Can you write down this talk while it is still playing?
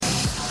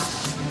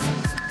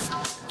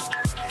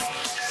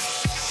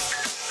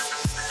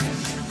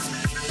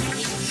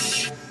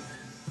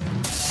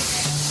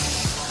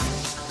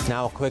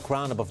Now, a quick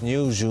roundup of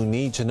news you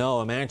need to know.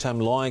 A maritime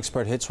law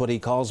expert hits what he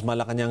calls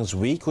Malacanang's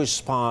weak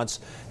response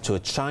to a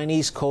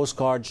Chinese Coast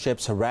Guard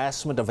ship's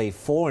harassment of a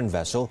foreign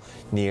vessel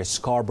near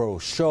Scarborough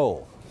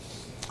Shoal.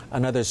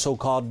 Another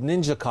so-called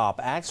ninja cop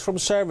acts from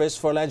service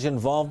for alleged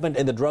involvement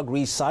in the drug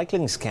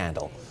recycling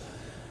scandal.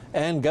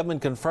 And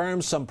government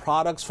confirms some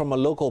products from a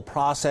local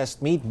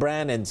processed meat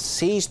brand and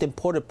seized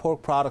imported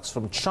pork products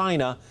from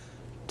China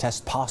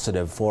test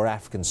positive for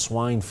African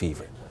swine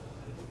fever.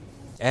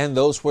 And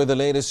those were the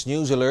latest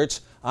news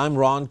alerts. I'm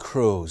Ron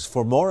Cruz.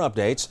 For more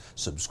updates,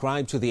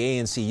 subscribe to the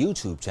ANC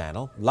YouTube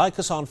channel, like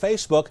us on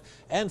Facebook,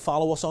 and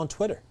follow us on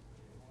Twitter.